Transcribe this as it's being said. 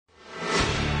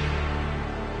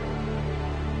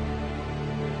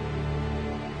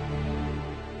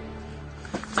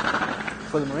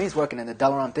For the Marines working in the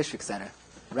Delaram District Center,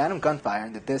 random gunfire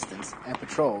in the distance and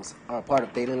patrols are a part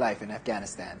of daily life in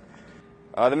Afghanistan.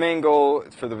 The main goal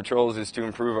for the patrols is to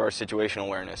improve our situational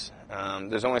awareness.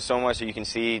 There's only so much that you can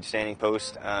see standing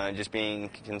post, just being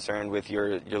concerned with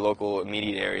your local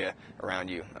immediate area around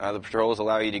you. The patrols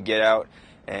allow you to get out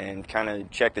and kind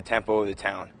of check the tempo of the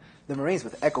town. The Marines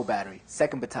with Echo Battery,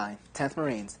 2nd Battalion, 10th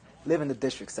Marines, live in the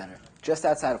District Center, just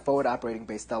outside of Forward Operating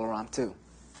Base Delaram 2.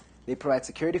 They provide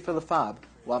security for the FOB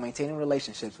while maintaining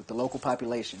relationships with the local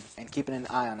population and keeping an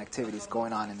eye on activities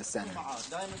going on in the center.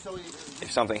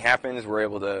 If something happens, we're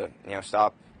able to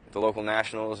stop the local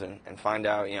nationals and find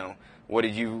out, what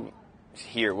did you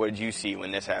hear, what did you see when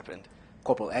this happened?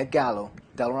 Corporal Ed Galo,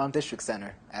 Delaram District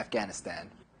Center, Afghanistan.